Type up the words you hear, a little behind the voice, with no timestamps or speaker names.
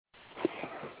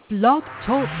Blog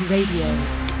Talk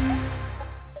Radio.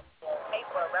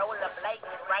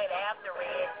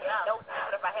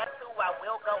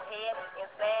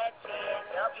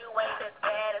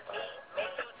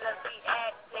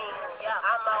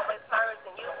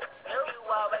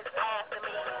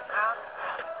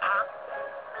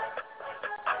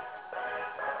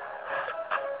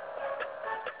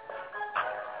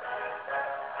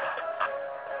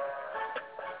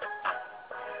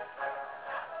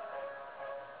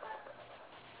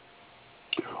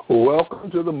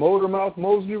 Welcome to the Motormouth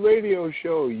Mosley Radio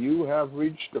Show. You have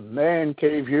reached the man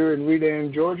cave here in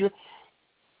Redan, Georgia.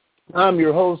 I'm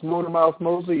your host, Motormouth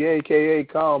Mosley, a.k.a.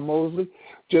 Kyle Mosley.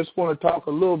 Just want to talk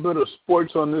a little bit of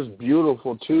sports on this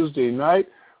beautiful Tuesday night.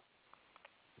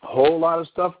 A whole lot of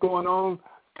stuff going on.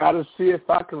 Got to see if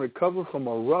I can recover from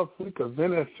a rough week of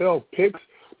NFL picks.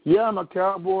 Yeah, my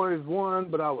Cowboys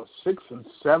won, but I was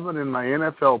 6-7 in my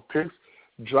NFL picks.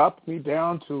 Dropped me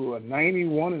down to a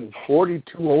 91-42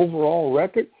 overall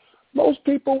record. Most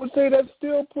people would say that's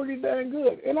still pretty dang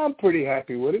good, and I'm pretty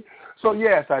happy with it. So,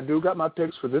 yes, I do got my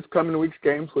picks for this coming week's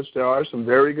games, which there are some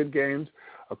very good games,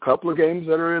 a couple of games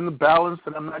that are in the balance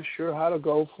that I'm not sure how to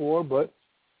go for, but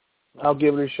I'll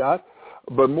give it a shot.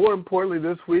 But more importantly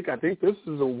this week, I think this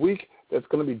is a week that's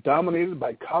going to be dominated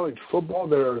by college football.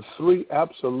 There are 3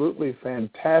 absolutely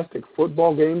fantastic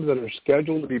football games that are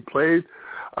scheduled to be played.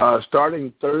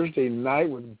 Starting Thursday night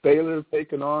with Baylor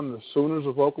taking on the Sooners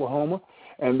of Oklahoma.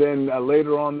 And then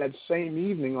later on that same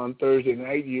evening on Thursday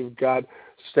night, you've got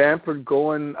Stanford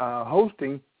going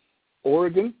hosting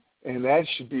Oregon, and that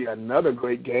should be another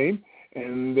great game.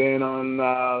 And then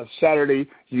on Saturday,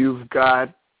 you've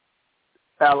got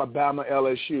Alabama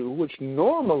LSU, which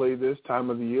normally this time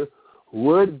of the year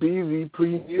would be the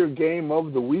premier game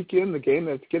of the weekend, the game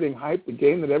that's getting hyped, the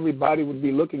game that everybody would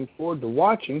be looking forward to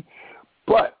watching.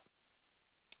 But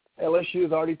LSU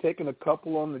has already taken a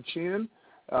couple on the chin,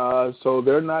 so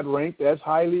they're not ranked as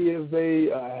highly as they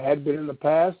had been in the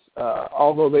past,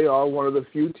 although they are one of the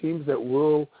few teams that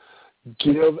will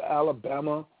give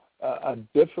Alabama a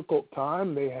difficult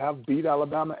time. They have beat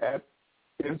Alabama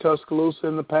in Tuscaloosa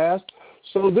in the past.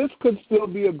 So this could still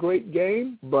be a great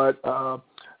game, but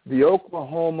the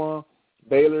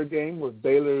Oklahoma-Baylor game with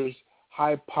Baylor's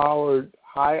high-powered,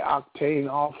 high-octane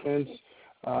offense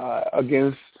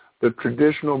against the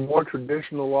more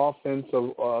traditional offense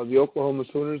of the Oklahoma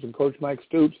Sooners and Coach Mike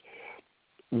Stoops,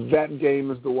 that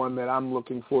game is the one that I'm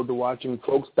looking forward to watching.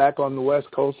 Folks back on the West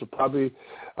Coast have probably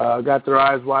got their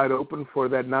eyes wide open for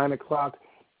that 9 o'clock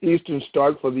Eastern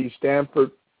start for the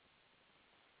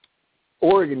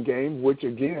Stanford-Oregon game, which,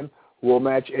 again, will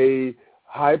match a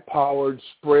high-powered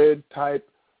spread-type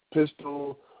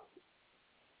pistol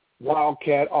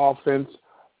wildcat offense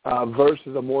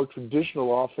versus a more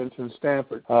traditional offense in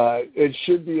Stanford. It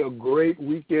should be a great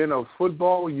weekend of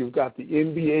football. You've got the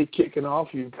NBA kicking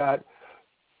off. You've got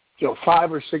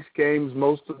 5 or 6 games.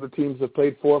 Most of the teams have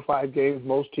played 4 or 5 games.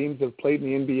 Most teams have played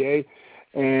in the NBA.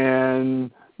 And,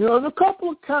 there's a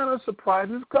couple of kind of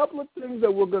surprises, a couple of things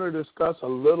that we're going to discuss a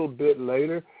little bit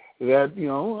later that,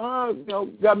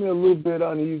 got me a little bit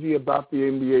uneasy about the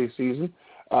NBA season.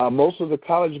 Most of the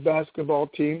college basketball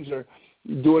teams are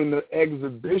doing the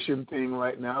exhibition thing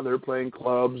right now. They're playing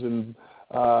clubs and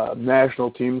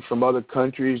national teams from other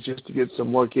countries just to get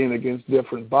some work in against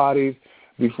different bodies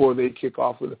before they kick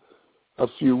off with a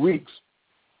few weeks.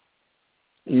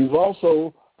 You've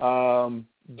also,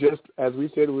 just as we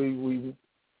said, we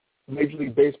Major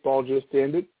League Baseball just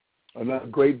ended. Another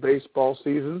great baseball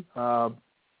season.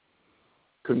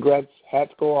 Congrats,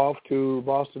 hats go off to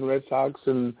Boston Red Sox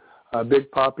and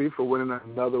Big Papi for winning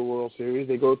another World Series.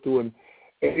 They go through an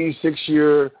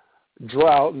 86-year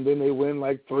drought, and then they win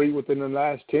like 3 within the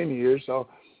last 10 years. So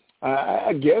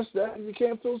I guess that you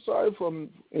can't feel sorry for them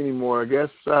anymore. I guess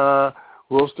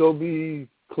we'll still be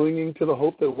clinging to the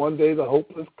hope that one day the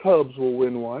hopeless Cubs will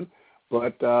win one.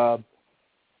 But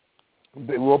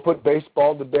we'll put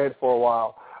baseball to bed for a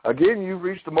while. Again, you've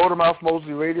reached the Motormouth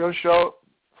Mosley Radio Show.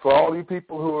 For all you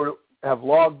people who have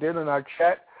logged in our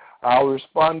chat, I'll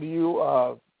respond to you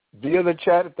via the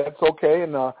chat if that's okay,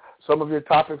 and some of your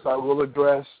topics I will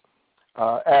address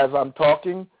as I'm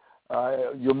talking.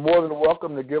 You're more than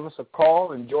welcome to give us a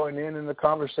call and join in the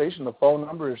conversation. The phone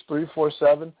number is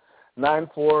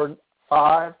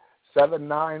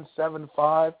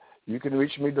 347-945-7975. You can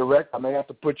reach me direct. I may have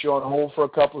to put you on hold for a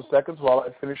couple of seconds while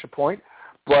I finish a point,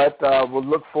 but we'll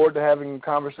look forward to having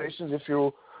conversations. If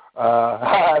you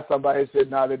somebody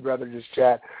said, no, they'd rather just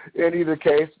chat. In either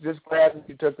case, just glad that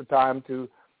you took the time to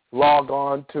log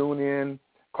on, tune in,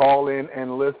 call in,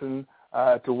 and listen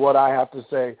to what I have to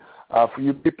say. For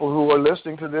you people who are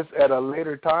listening to this at a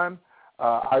later time,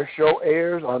 Our show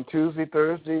airs on Tuesday,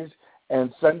 Thursdays,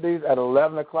 and Sundays at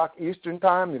 11 o'clock Eastern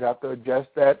Time. You'd have to adjust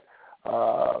that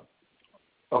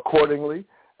accordingly.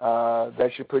 That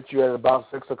should put you at about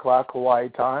 6 o'clock Hawaii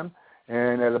time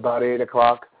and at about 8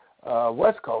 o'clock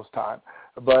West Coast time,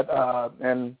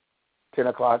 and 10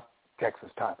 o'clock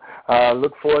Texas time.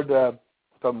 Look forward to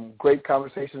some great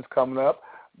conversations coming up.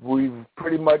 We've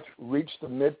pretty much reached the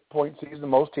midpoint season.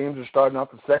 Most teams are starting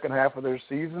out the second half of their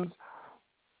seasons.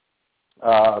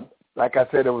 Like I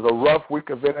said, it was a rough week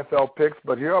of NFL picks,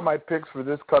 but here are my picks for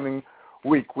this coming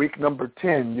week, week number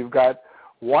 10. You've got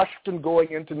Washington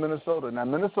going into Minnesota. Now,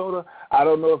 Minnesota, I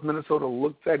don't know if Minnesota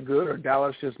looked that good or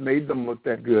Dallas just made them look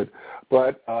that good.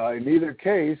 But in either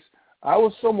case, I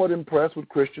was somewhat impressed with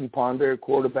Christian Ponder,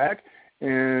 quarterback,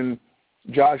 and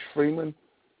Josh Freeman.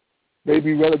 They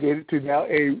be relegated to now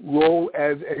a role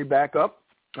as a backup.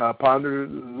 Ponder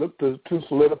looked to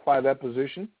solidify that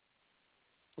position.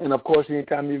 And, of course,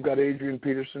 anytime you've got Adrian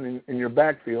Peterson in your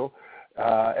backfield,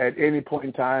 at any point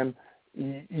in time,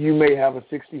 you may have a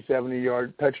 60,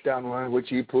 70-yard touchdown run, which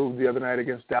he proved the other night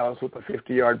against Dallas with a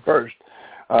 50-yard burst.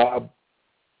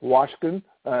 Washington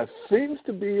seems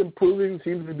to be improving,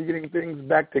 seems to be getting things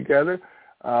back together.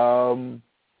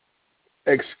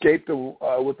 Escaped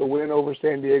with the win over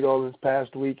San Diego this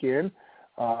past weekend.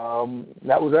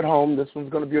 That was at home. This one's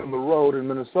going to be on the road in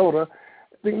Minnesota.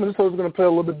 I think Minnesota's going to play a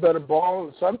little bit better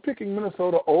ball, so I'm picking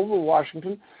Minnesota over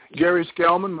Washington. Gary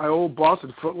Skelman, my old boss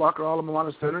at Foot Locker Ala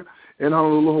Moana Center in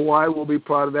Honolulu, Hawaii, will be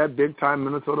part of that, big-time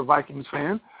Minnesota Vikings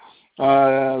fan.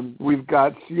 We've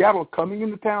got Seattle coming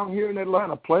into town here in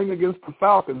Atlanta, playing against the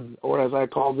Falcons, or as I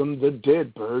call them, the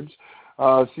Dead Birds.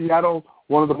 Seattle,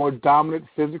 one of the more dominant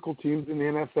physical teams in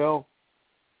the NFL.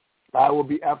 I will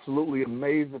be absolutely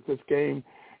amazed if this game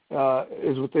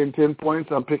is within 10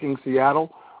 points. I'm picking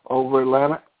Seattle over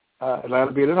Atlanta,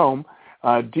 Atlanta being at home.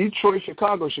 Detroit,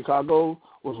 Chicago. Chicago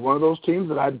was one of those teams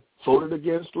that I voted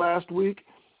against last week.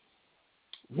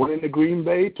 Went into Green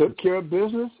Bay, took care of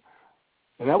business,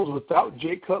 and that was without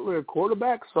Jake Cutler at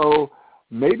quarterback. So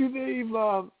maybe they've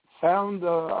found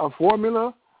a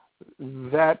formula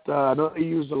that I know they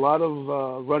used a lot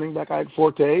of running back Ike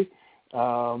Forte.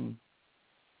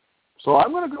 So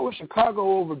I'm going to go with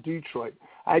Chicago over Detroit.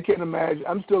 I can't imagine.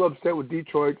 I'm still upset with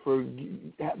Detroit for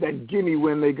that gimme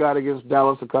win they got against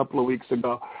Dallas a couple of weeks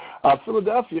ago.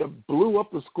 Philadelphia blew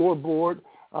up the scoreboard.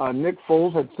 Nick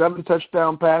Foles had 7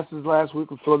 touchdown passes last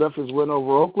week with Philadelphia's win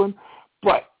over Oakland.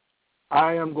 But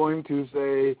I am going to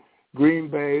say Green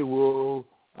Bay will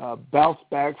bounce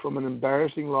back from an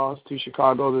embarrassing loss to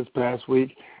Chicago this past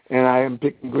week, and I am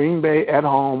picking Green Bay at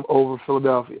home over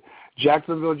Philadelphia.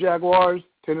 Jacksonville Jaguars,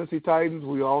 Tennessee Titans,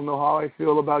 we all know how I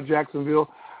feel about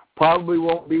Jacksonville. Probably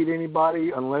won't beat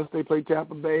anybody unless they play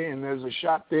Tampa Bay, and there's a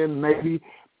shot then maybe.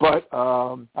 But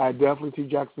I definitely see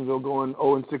Jacksonville going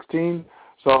 0-16.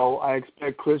 So I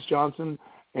expect Chris Johnson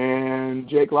and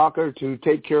Jake Locker to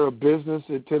take care of business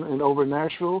and over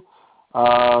Nashville.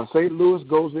 St. Louis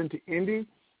goes into Indy.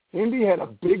 Indy had a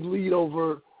big lead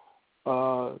over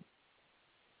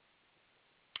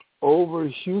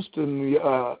Houston.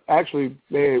 Actually,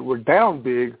 they were down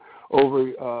big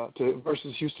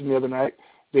versus Houston the other night.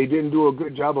 They didn't do a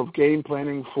good job of game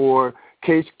planning for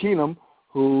Case Keenum,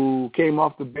 who came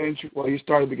off the bench. Well, he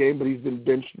started the game, but he's been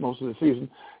benched most of the season.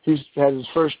 He's had his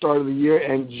first start of the year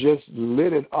and just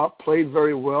lit it up, played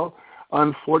very well.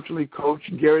 Unfortunately, Coach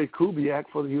Gary Kubiak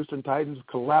for the Houston Titans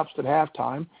collapsed at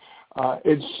halftime.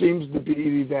 It seems to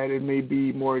be that it may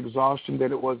be more exhaustion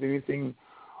than it was anything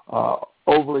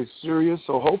overly serious,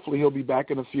 so hopefully he'll be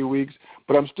back in a few weeks.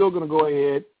 But I'm still going to go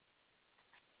ahead,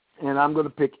 and I'm going to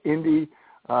pick Indy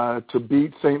to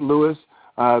beat St. Louis.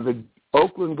 The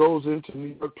Oakland goes into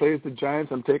New York, plays the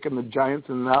Giants. I'm taking the Giants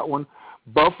in that one.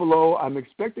 Buffalo, I'm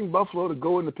expecting Buffalo to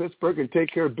go into Pittsburgh and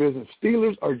take care of business.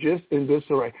 Steelers are just in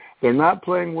disarray. They're not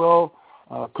playing well.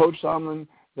 Coach Tomlin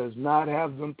does not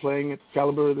have them playing at the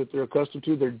caliber that they're accustomed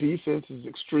to. Their defense is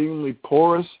extremely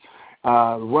porous.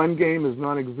 Run game is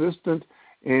non-existent,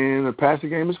 and the passing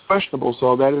game is questionable.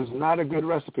 So that is not a good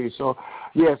recipe. So,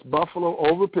 yes, Buffalo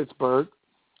over Pittsburgh.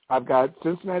 I've got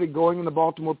Cincinnati going into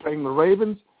Baltimore playing the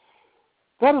Ravens.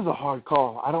 That is a hard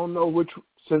call. I don't know which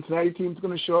Cincinnati team's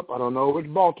going to show up. I don't know which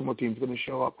Baltimore team's going to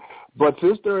show up. But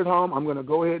since they're at home, I'm going to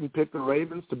go ahead and pick the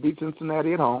Ravens to beat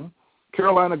Cincinnati at home.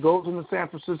 Carolina goes into San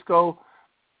Francisco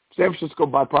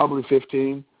by probably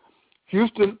 15.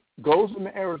 Houston goes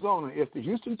into Arizona. If the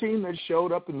Houston team that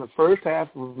showed up in the first half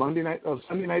of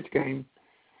Sunday night's game,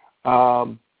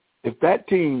 if that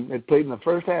team that played in the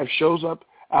first half shows up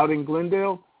out in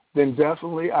Glendale, then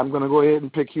definitely I'm going to go ahead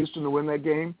and pick Houston to win that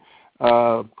game.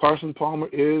 Carson Palmer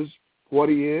is what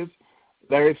he is.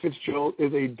 Larry Fitzgerald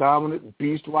is a dominant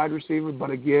beast wide receiver, but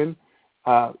again,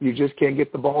 you just can't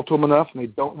get the ball to him enough, and they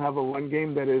don't have a run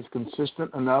game that is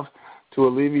consistent enough to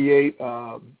alleviate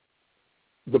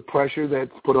the pressure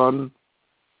that's put on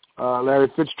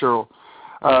Larry Fitzgerald.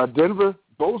 Denver,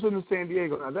 Bozeman, and San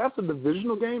Diego. Now, that's a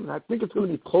divisional game, and I think it's going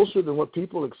to be closer than what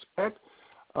people expect.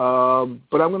 But I'm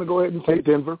going to go ahead and say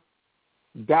Denver.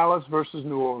 Dallas versus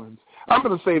New Orleans. I'm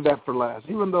going to save that for last.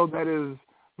 Even though that is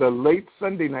the late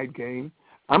Sunday night game,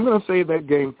 I'm going to save that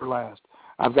game for last.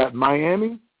 I've got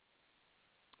Miami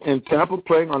and Tampa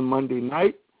playing on Monday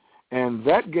night. And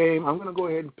that game, I'm going to go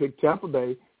ahead and pick Tampa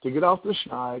Bay to get off the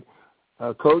schneid.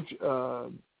 Coach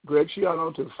Greg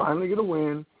Schiano to finally get a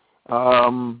win.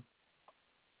 I'm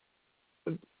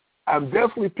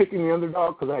definitely picking the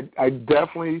underdog because I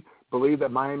definitely believe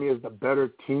that Miami is the better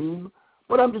team.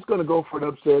 But I'm just going to go for an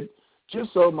upset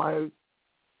just so my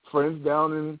friends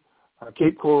down in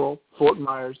Cape Coral, Fort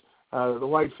Myers, the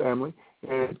White family,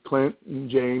 and Clint and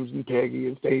James and Peggy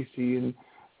and Stacy and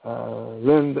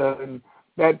Linda and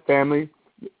that family,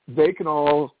 they can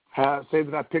all say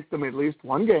that I picked them at least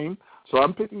one game. So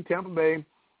I'm picking Tampa Bay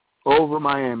over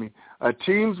Miami.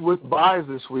 Teams with byes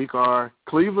this week are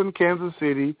Cleveland, Kansas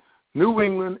City, New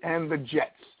England, and the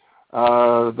Jets.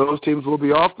 Those teams will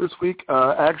be off this week.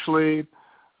 Can't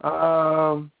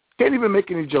even make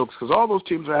any jokes because all those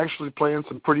teams are actually playing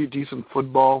some pretty decent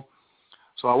football.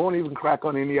 So I won't even crack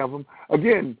on any of them.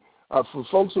 Again, for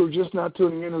folks who are just now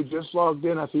tuning in, who just logged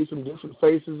in, I see some different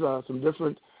faces, some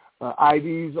different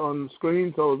IDs on the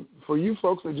screen. So for you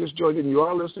folks that just joined in, you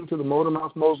are listening to the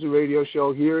Motormouth Mosley radio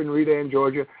show here in Redan,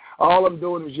 Georgia. All I'm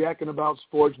doing is yakking about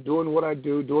sports, doing what I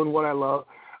do, doing what I love.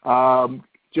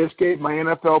 Just gave my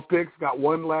NFL picks, got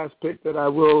one last pick that I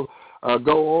will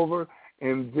go over,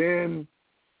 and then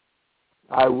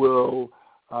I will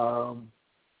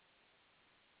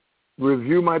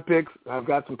review my picks. I've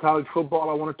got some college football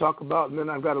I want to talk about, and then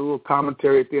I've got a little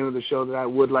commentary at the end of the show that I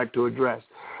would like to address.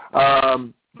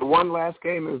 The one last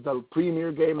game is the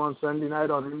premier game on Sunday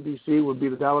night on NBC would be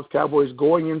the Dallas Cowboys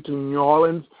going into New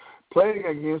Orleans, playing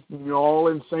against the New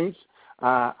Orleans Saints.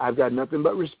 I've got nothing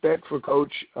but respect for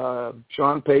Coach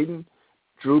Sean Payton,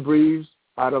 Drew Brees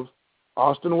out of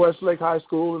Austin Westlake High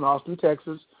School in Austin,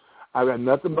 Texas. I've got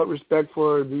nothing but respect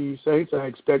for the Saints. I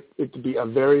expect it to be a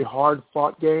very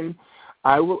hard-fought game.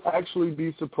 I will actually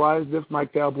be surprised if my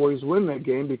Cowboys win that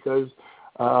game because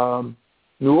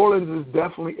New Orleans is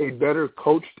definitely a better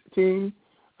coached team.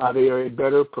 They are a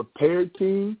better prepared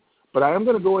team. But I am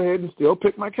going to go ahead and still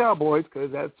pick my Cowboys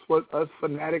because that's what us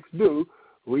fanatics do.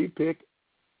 We pick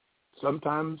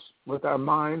sometimes with our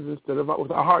minds instead of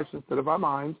with our hearts instead of our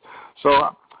minds. So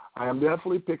I am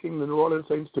definitely picking the New Orleans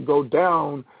Saints to go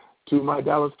down to my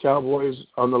Dallas Cowboys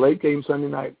on the late game Sunday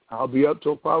night. I'll be up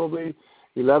till probably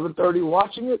 11:30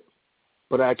 watching it,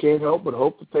 but I can't help but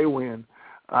hope that they win.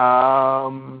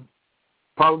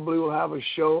 Probably will have a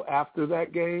show after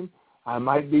that game. I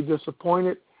might be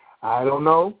disappointed. I don't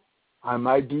know. I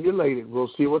might be elated. We'll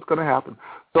see what's going to happen.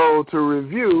 So to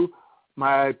review,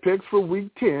 my picks for Week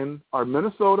 10 are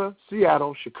Minnesota,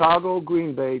 Seattle, Chicago,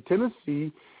 Green Bay,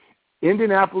 Tennessee,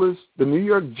 Indianapolis, the New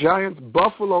York Giants,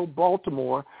 Buffalo,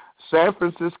 Baltimore, San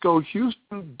Francisco,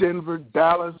 Houston, Denver,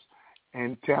 Dallas,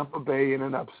 and Tampa Bay in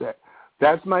an upset.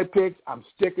 That's my picks. I'm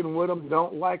sticking with them.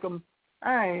 Don't like them.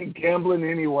 I ain't gambling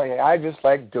anyway. I just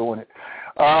like doing it.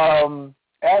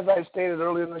 As I stated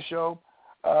earlier in the show,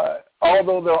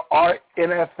 although there are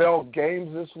NFL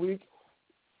games this week,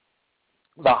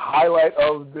 the highlight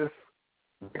of this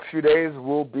next few days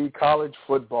will be college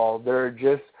football. There are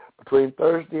just between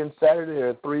Thursday and Saturday, there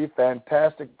are 3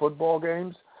 fantastic football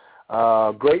games,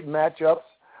 great matchups.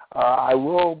 I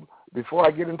will, before I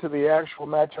get into the actual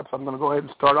matchups, I'm going to go ahead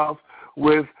and start off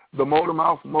with the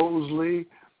Motormouth Mosley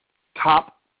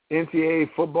top NCAA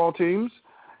football teams.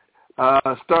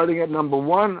 Starting at number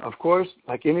 1, of course,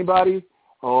 like anybody,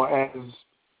 or as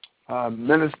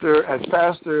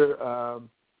Pastor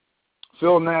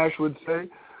Phil Nash would say,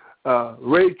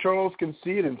 Ray Charles can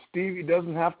see it and Stevie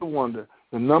doesn't have to wonder.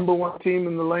 The number 1 team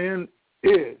in the land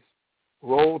is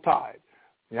Roll Tide.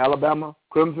 The Alabama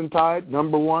Crimson Tide,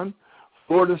 number 1.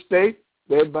 Florida State,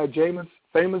 led by famous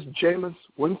Jameis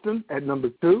Winston at number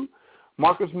 2.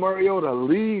 Marcus Mariota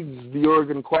leads the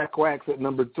Oregon Quacks at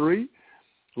number 3.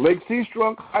 Lake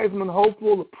Seastrunk, Heisman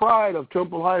hopeful, the pride of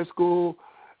Temple High School,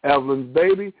 Evelyn's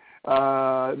baby,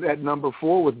 at number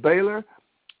 4 with Baylor.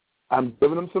 I'm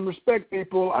giving them some respect,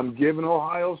 people. I'm giving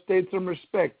Ohio State some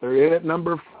respect. They're in at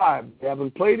number 5. They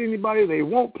haven't played anybody. They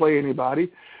won't play anybody.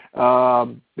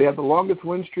 They have the longest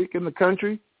win streak in the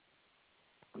country.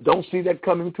 Don't see that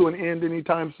coming to an end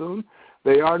anytime soon.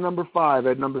 They are number 5.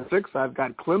 At number 6, I've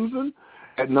got Clemson.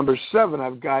 At number 7,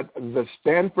 I've got the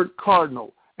Stanford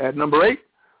Cardinal. At number 8,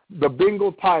 the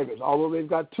Bengal Tigers. Although they've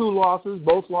got 2 losses,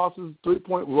 both losses,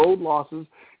 3-point road losses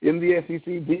in the SEC,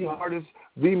 the hardest,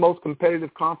 the most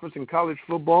competitive conference in college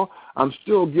football, I'm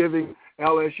still giving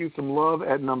LSU some love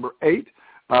at number 8.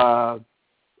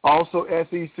 Also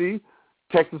SEC,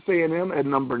 Texas A&M at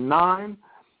number 9.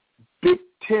 Big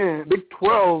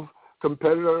 12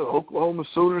 competitor, Oklahoma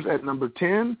Sooners at number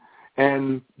 10.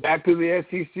 And back to the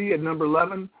SEC at number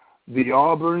 11, the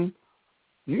Auburn,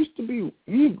 used to be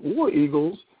War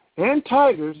Eagles and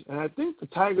Tigers, and I think the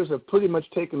Tigers have pretty much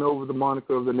taken over the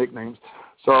moniker of the nicknames.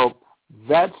 So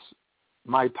that's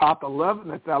my top 11.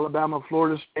 That's Alabama,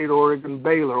 Florida State, Oregon,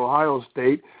 Baylor, Ohio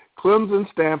State, Clemson,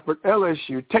 Stanford,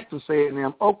 LSU, Texas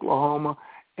A&M, Oklahoma,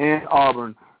 and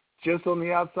Auburn. Just on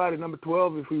the outside at number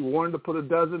 12, if we wanted to put a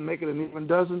dozen, make it an even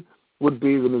dozen, would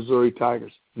be the Missouri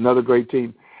Tigers. Another great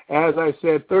team. As I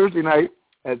said, Thursday night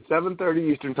at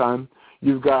 7:30 Eastern Time,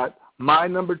 you've got my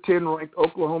number 10 ranked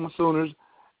Oklahoma Sooners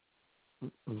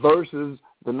versus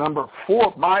the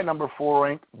my number 4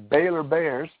 ranked Baylor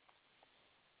Bears.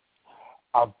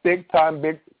 A big-time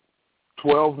Big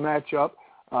 12 matchup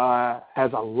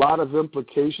has a lot of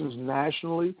implications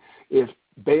nationally. If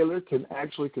Baylor can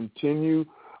actually continue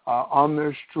on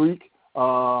their streak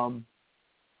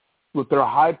with their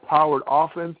high-powered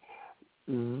offense,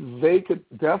 they could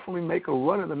definitely make a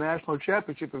run at the national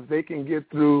championship if they can get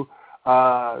through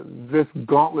this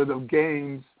gauntlet of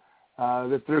games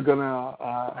that they're going to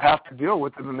have to deal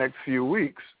with in the next few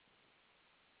weeks.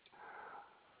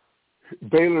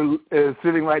 Baylor is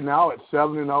sitting right now at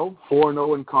 7-0,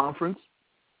 4-0 in conference.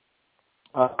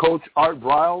 Coach Art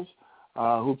Briles,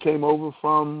 who came over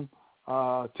from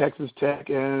Texas Tech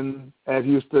and at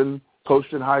Houston,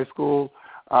 coached in high school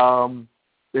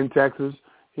in Texas.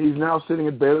 He's now sitting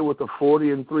at Baylor with a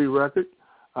 40-3 record.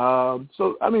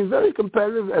 So, I mean, very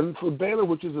competitive. And for Baylor,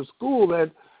 which is a school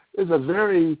that is a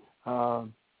very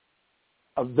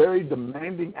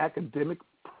demanding academic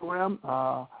program,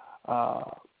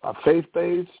 a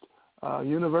faith-based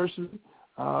university.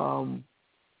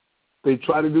 They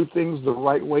try to do things the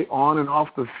right way on and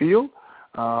off the field.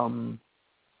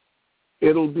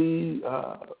 It'll be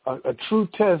a true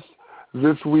test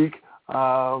this week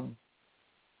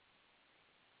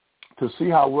to see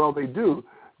how well they do.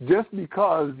 Just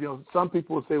because, some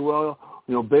people will say, well,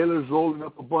 Baylor's rolling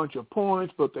up a bunch of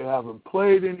points, but they haven't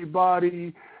played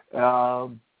anybody. To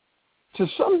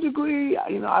some degree,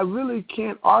 I really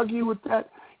can't argue with that.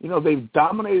 They've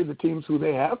dominated the teams who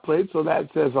they have played, so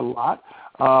that says a lot.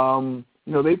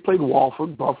 They played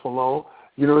Wofford, Buffalo,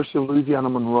 University of Louisiana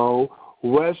Monroe,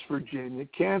 West Virginia,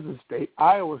 Kansas State,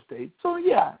 Iowa State. So,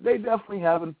 yeah, they definitely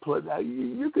haven't played.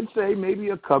 You could say maybe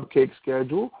a cupcake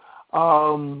schedule.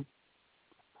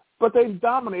 But they've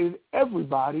dominated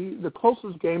everybody. The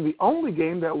closest game, the only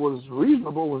game that was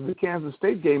reasonable was the Kansas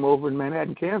State game over in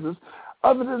Manhattan, Kansas.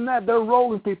 Other than that, they're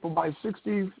rolling people by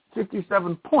 60,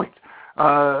 57 points.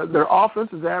 Their offense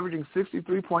is averaging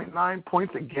 63.9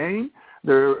 points a game.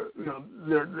 They're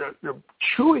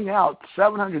chewing out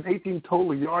 718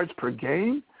 total yards per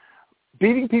game,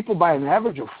 beating people by an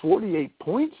average of 48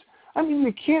 points. I mean,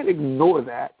 you can't ignore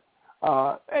that.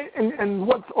 And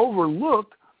what's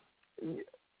overlooked,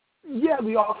 yeah,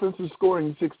 the offense is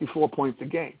scoring 64 points a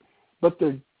game, but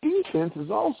their defense is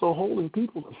also holding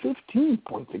people to 15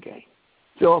 points a game.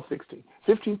 Still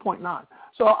 15.9.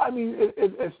 So, I mean,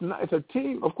 it's a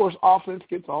team. Of course, offense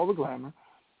gets all the glamour,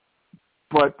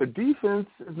 but the defense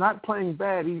is not playing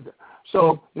bad either.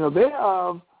 So, they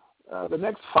have the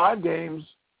next 5 games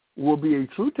will be a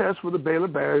true test for the Baylor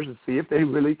Bears to see if they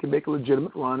really can make a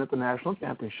legitimate run at the national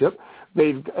championship.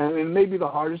 And it may be the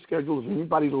hardest schedule of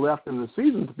anybody left in the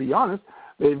season, to be honest.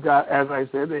 They've got, as I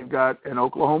said, they've got an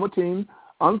Oklahoma team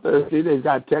on Thursday. They've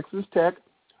got Texas Tech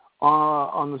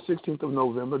on the 16th of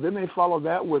November. Then they follow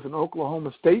that with an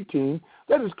Oklahoma State team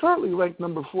that is currently ranked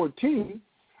number 14.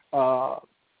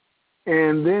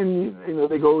 And then,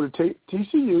 they go to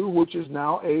TCU, which is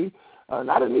now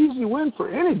not an easy win for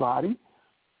anybody.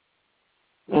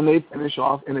 And they finish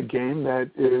off in a game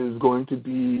that is going to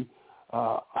be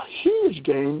a huge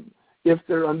game if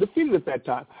they're undefeated at that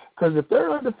time. Because if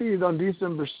they're undefeated on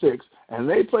December 6th and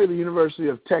they play the University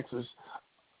of Texas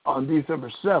on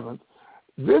December 7th,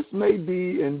 this may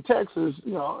be in Texas,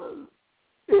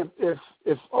 if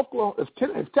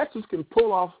Texas can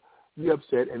pull off the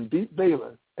upset and beat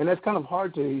Baylor, and that's kind of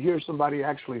hard to hear somebody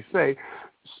actually say,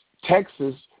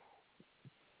 Texas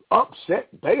upset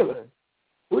Baylor,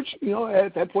 which,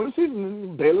 at that point of the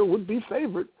season, Baylor would be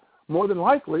favored more than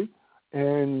likely.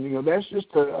 And, that's just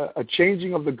a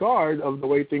changing of the guard of the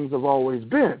way things have always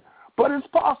been. But it's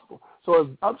possible. So if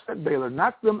upset Baylor,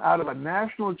 knock them out of a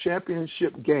national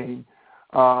championship game,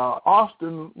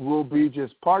 Austin will be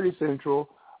just party central.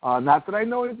 Not that I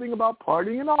know anything about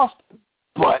partying in Austin,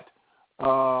 but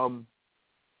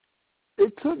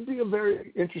it could be a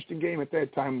very interesting game at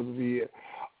that time of the year.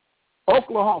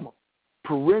 Oklahoma,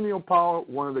 perennial power,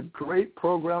 one of the great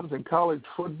programs in college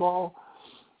football.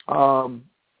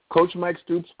 Coach Mike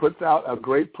Stoops puts out a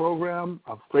great program,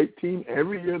 a great team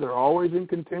every year. They're always in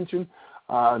contention,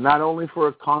 not only for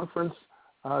a conference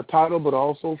title, but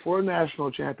also for a national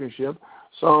championship.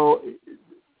 So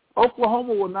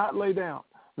Oklahoma will not lay down.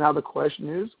 Now the question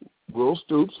is, will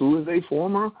Stoops, who is a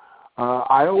former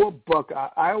Iowa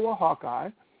Hawkeye,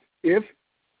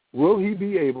 will he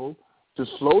be able to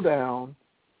slow down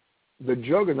the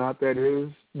juggernaut that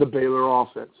is the Baylor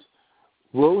offense?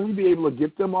 Will he be able to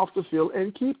get them off the field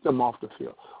and keep them off the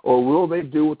field? Or will they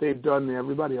do what they've done to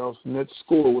everybody else and that's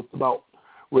score with the ball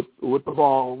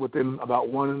within about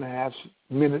 1.5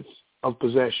 minutes of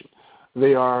possession?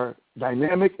 They are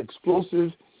dynamic,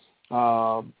 explosive,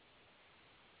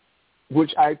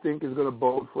 which I think is going to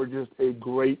bode for just a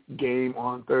great game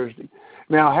on Thursday.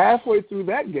 Now, halfway through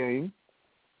that game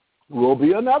will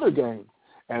be another game,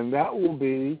 and that will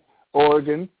be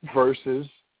Oregon versus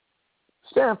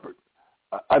Stanford.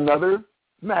 Another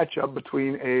matchup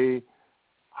between a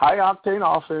high-octane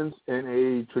offense and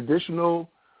a traditional,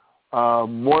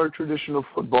 more traditional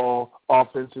football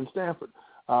offense in Stanford.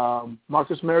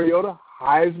 Marcus Mariota,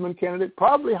 Heisman candidate,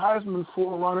 probably Heisman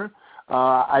forerunner.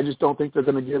 I just don't think they're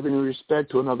going to give any respect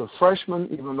to another freshman,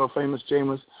 even though famous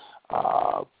Jameis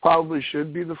probably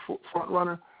should be the front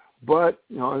runner. But,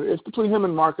 it's between him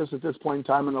and Marcus at this point in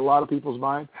time in a lot of people's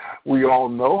mind. We all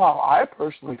know how I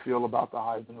personally feel about the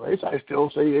Heisman race. I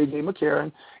still say A.J.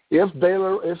 McCarron. If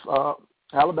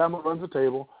Alabama runs the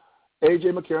table, A.J.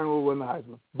 McCarron will win the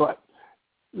Heisman. But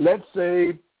let's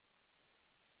say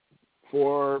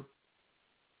for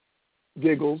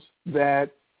giggles that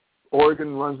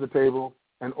Oregon runs the table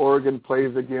and Oregon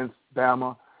plays against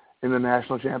Bama in the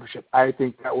national championship. I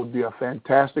think that would be a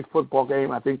fantastic football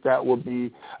game. I think that would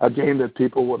be a game that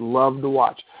people would love to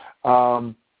watch.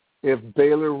 If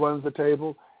Baylor runs the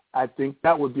table, I think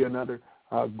that would be another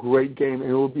great game. And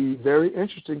it will be very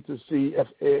interesting to see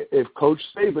if Coach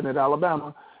Saban at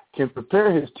Alabama can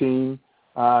prepare his team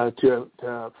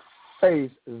to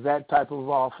face that type of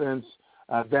offense,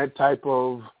 that type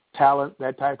of talent,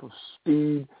 that type of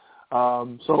speed.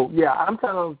 I'm kind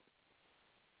of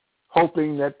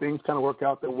hoping that things kind of work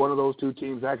out, that one of those two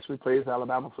teams actually plays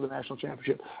Alabama for the national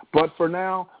championship. But for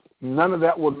now, none of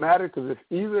that would matter, because if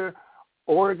either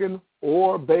Oregon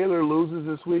or Baylor loses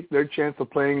this week, their chance of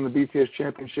playing in the BCS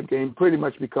championship game pretty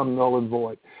much becomes null and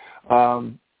void.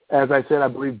 As I said, I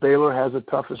believe Baylor has the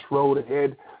toughest road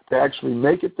ahead to actually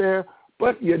make it there,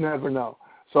 but you never know.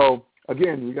 So,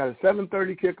 again, you got a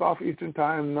 7:30 kickoff Eastern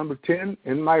Time, number 10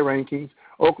 in my rankings,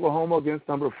 Oklahoma against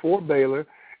number 4 Baylor,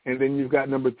 and then you've got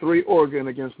number 3 Oregon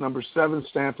against number 7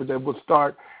 Stanford. That will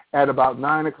start at about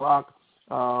 9 o'clock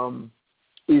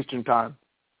Eastern Time.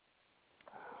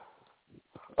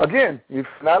 Again, if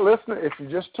you're not listening, if you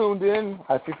just tuned in,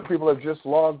 I think the people have just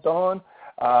logged on.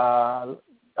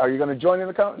 Are you going to join in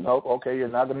the conversation? Nope. Okay, you're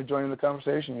not going to join in the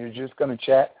conversation. You're just going to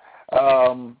chat.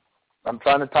 I'm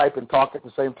trying to type and talk at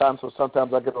the same time, so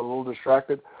sometimes I get a little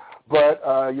distracted. But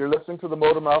you're listening to the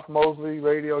Motormouth Mosley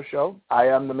radio show. I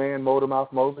am the man,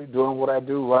 Motormouth Mosley, doing what I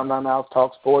do, run my mouth,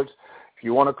 talk sports. If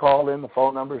you want to call in, the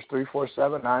phone number is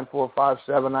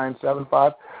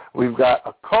 347-945-7975. We've got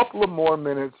a couple of more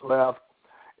minutes left,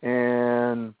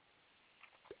 and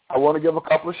I want to give a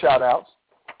couple of shout-outs.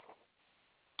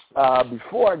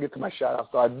 Before I get to my shout-outs,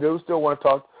 so I do still want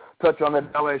to touch on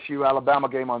that LSU-Alabama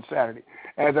game on Saturday.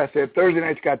 As I said, Thursday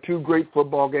night's got 2 great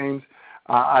football games.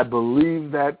 I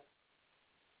believe that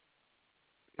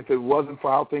if it wasn't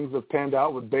for how things have panned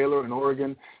out with Baylor and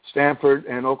Oregon, Stanford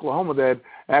and Oklahoma, that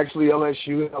actually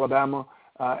LSU and Alabama,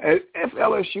 if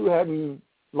LSU hadn't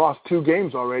lost 2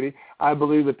 games already, I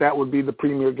believe that would be the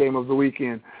premier game of the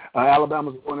weekend.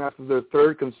 Alabama's going after their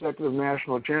 3rd consecutive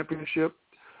national championship.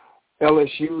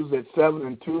 LSU's at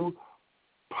 7-2.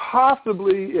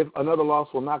 Possibly, if another loss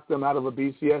will knock them out of a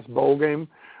BCS bowl game,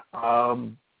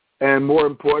 and more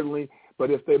importantly,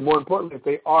 if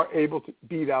they are able to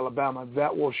beat Alabama,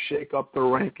 that will shake up the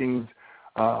rankings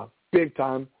big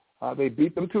time. They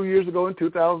beat them 2 years ago in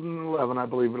 2011, I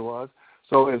believe it was.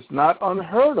 So it's not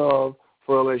unheard of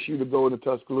for LSU to go into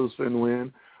Tuscaloosa and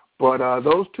win. But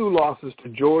those 2 losses to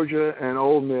Georgia and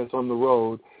Ole Miss on the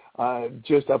road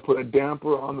just put a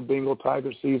damper on the Bengal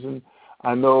Tiger season.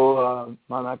 I know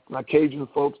my Cajun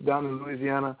folks down in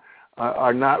Louisiana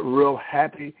are not real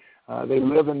happy They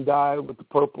live and die with the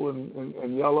purple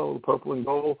and yellow, the purple and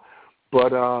gold.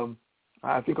 But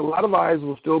I think a lot of eyes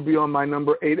will still be on my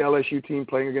number 8 LSU team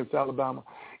playing against Alabama.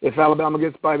 If Alabama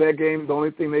gets by that game, the only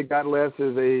thing they got left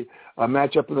is a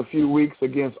matchup in a few weeks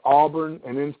against Auburn,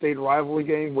 an in-state rivalry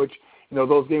game, which,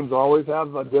 those games always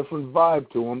have a different vibe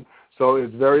to them. So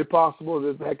it's very possible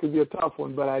that could be a tough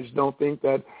one, but I just don't think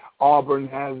that Auburn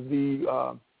has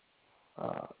the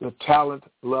talent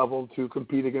level to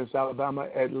compete against Alabama,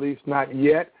 at least not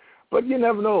yet. But you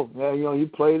never know. You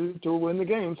played to win the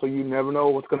game, so you never know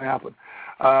what's going to happen.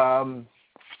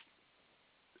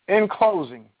 In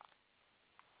closing,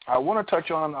 I want to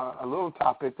touch on a little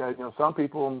topic that some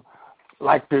people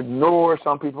like to ignore.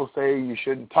 Some people say you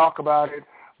shouldn't talk about it.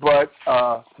 But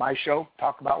my show,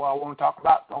 talk about what I want to talk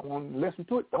about. Don't want to listen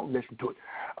to it, don't listen to it.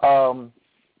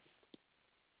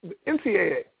 The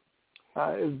NCAA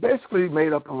is basically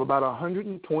made up of about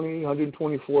 120,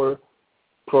 124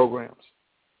 programs.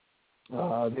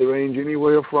 They range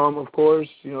anywhere from, of course,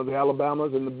 the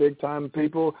Alabamas and the big-time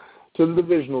people to the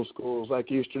divisional schools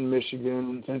like Eastern Michigan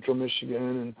and Central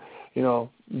Michigan and,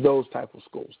 those type of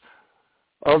schools.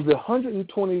 Of the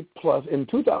 120-plus, in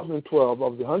 2012,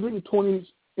 of the 120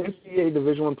 NCAA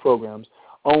Division I programs,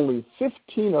 only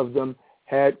 15 of them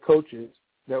had coaches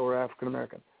that were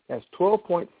African-American. That's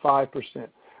 12.5%.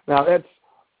 Now, that's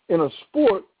in a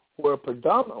sport where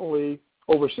predominantly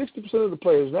over 60% of the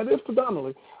players, that is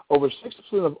predominantly, over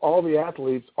 60% of all the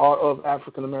athletes are of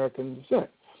African-American descent.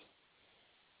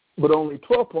 But only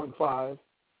 12.5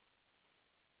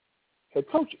 had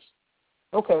coaches.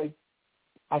 Okay,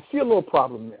 I see a little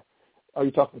problem there. Are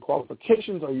you talking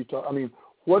qualifications?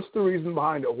 What's the reason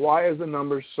behind it? Why is the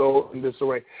number so in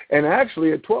disarray? And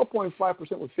actually, at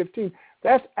 12.5% with 15,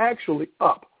 that's actually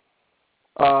up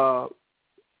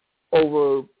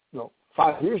over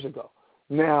 5 years ago.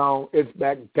 Now, it's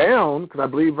back down because I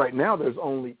believe right now there's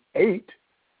only 8,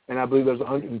 and I believe there's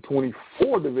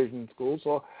 124 division schools.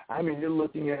 So, you're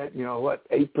looking at,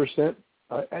 8%?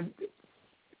 And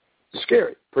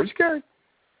scary, pretty scary.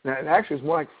 Now, actually, it's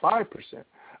more like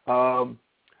 5%.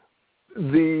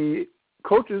 The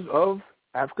coaches of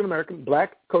African-American,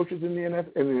 black coaches in the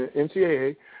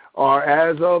NCAA are,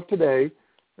 as of today,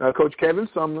 Coach Kevin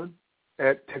Sumlin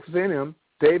at Texas A&M,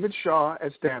 David Shaw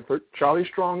at Stanford, Charlie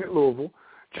Strong at Louisville,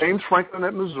 James Franklin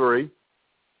at Missouri,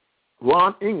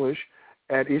 Ron English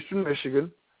at Eastern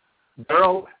Michigan,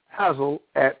 Darrell Hazel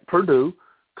at Purdue,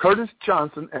 Curtis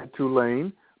Johnson at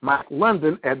Tulane, Mike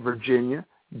London at Virginia,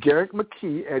 Garrick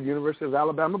McKee at University of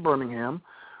Alabama, Birmingham,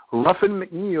 Ruffin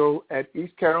McNeil at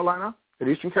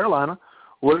Eastern Carolina,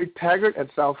 Willie Taggart at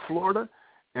South Florida,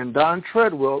 and Don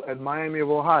Treadwell at Miami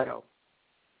of Ohio.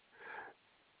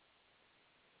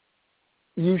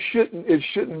 It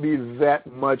shouldn't be that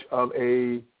much of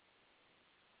a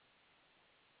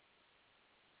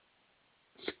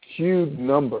skewed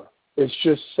number. It's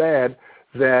just sad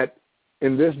that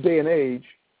in this day and age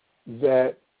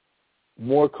that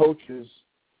more coaches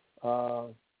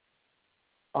aren't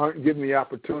given the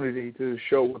opportunity to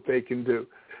show what they can do.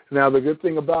 Now, the good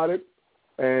thing about it,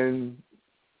 and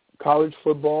college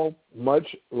football,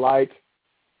 much like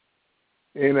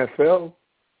NFL,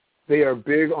 they are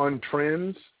big on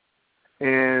trends,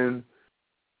 and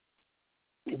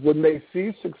when they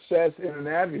see success in an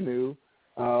avenue,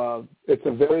 it's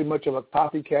a very much of a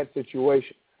copycat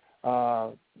situation.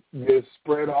 This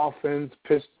spread offense,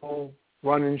 pistol,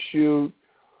 run and shoot,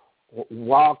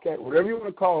 wildcat, whatever you want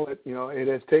to call it, it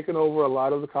has taken over a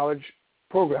lot of the college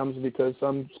programs because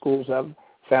some schools have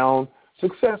found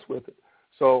success with it.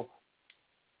 So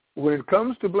when it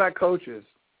comes to black coaches,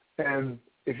 and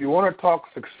if you want to talk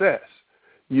success,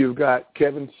 you've got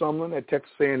Kevin Sumlin at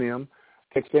Texas A&M.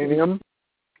 Texas A&M,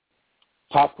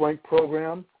 top-ranked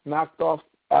program, knocked off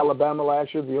Alabama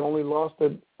last year, the only loss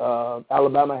that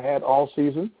Alabama had all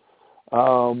season.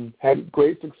 Had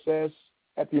great success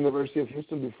at the University of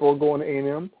Houston before going to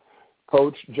A&M.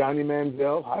 Coach Johnny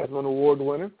Manziel, Heisman Award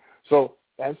winner. So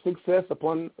that's success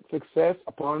upon success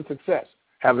upon success.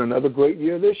 Having another great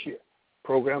year this year.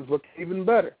 Programs look even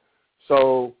better.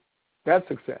 So that's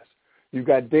success. You've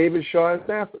got David Shaw at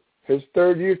Stanford. His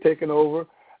third year taking over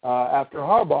after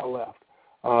Harbaugh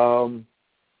left.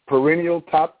 Perennial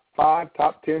top 5,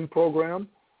 top 10 program.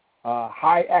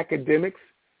 High academics.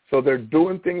 So they're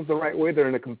doing things the right way. They're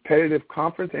in a competitive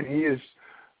conference, and he is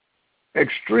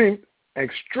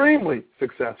extremely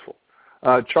successful.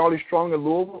 Charlie Strong at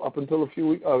Louisville, up until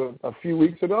a few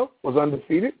weeks ago, was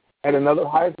undefeated. Had another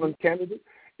Heisman candidate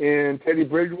in Teddy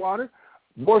Bridgewater.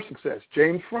 More success.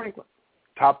 James Franklin,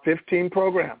 top 15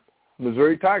 program.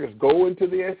 Missouri Tigers go into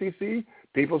the SEC.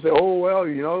 People say, oh, well,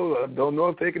 don't know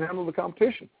if they can handle the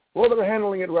competition. Well, they're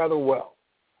handling it rather well.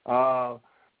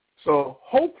 So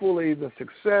hopefully the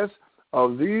success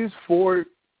of these 4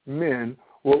 men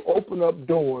will open up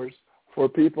doors for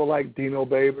people like Dino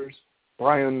Babers,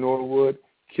 Brian Norwood,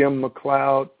 Kim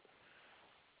McLeod,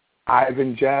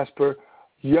 Ivan Jasper,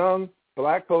 young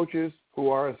black coaches who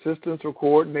are assistants or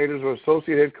coordinators or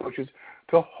associate head coaches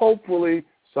to hopefully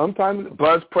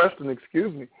Buzz Preston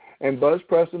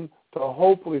to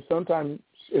hopefully sometime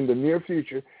in the near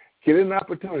future get an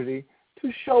opportunity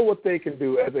to show what they can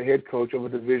do as a head coach of a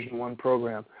Division I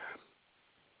program.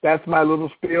 That's my little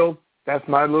spiel. That's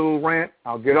my little rant.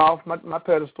 I'll get off my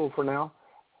pedestal for now.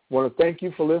 I want to thank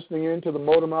you for listening in to the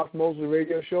Motormouth Mosley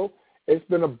Radio Show. It's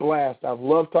been a blast. I've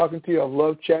loved talking to you. I've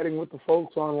loved chatting with the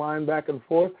folks online back and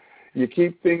forth. You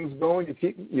keep things going.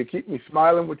 You keep me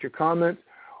smiling with your comments.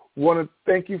 Want to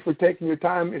thank you for taking your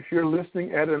time. If you're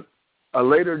listening at a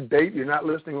later date, you're not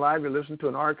listening live, you're listening to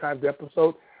an archived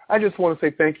episode, I just want to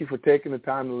say thank you for taking the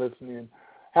time to listen in.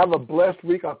 Have a blessed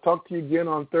week. I'll talk to you again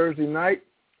on Thursday night.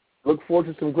 Look forward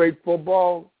to some great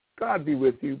football. God be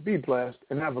with you. Be blessed,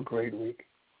 and have a great week.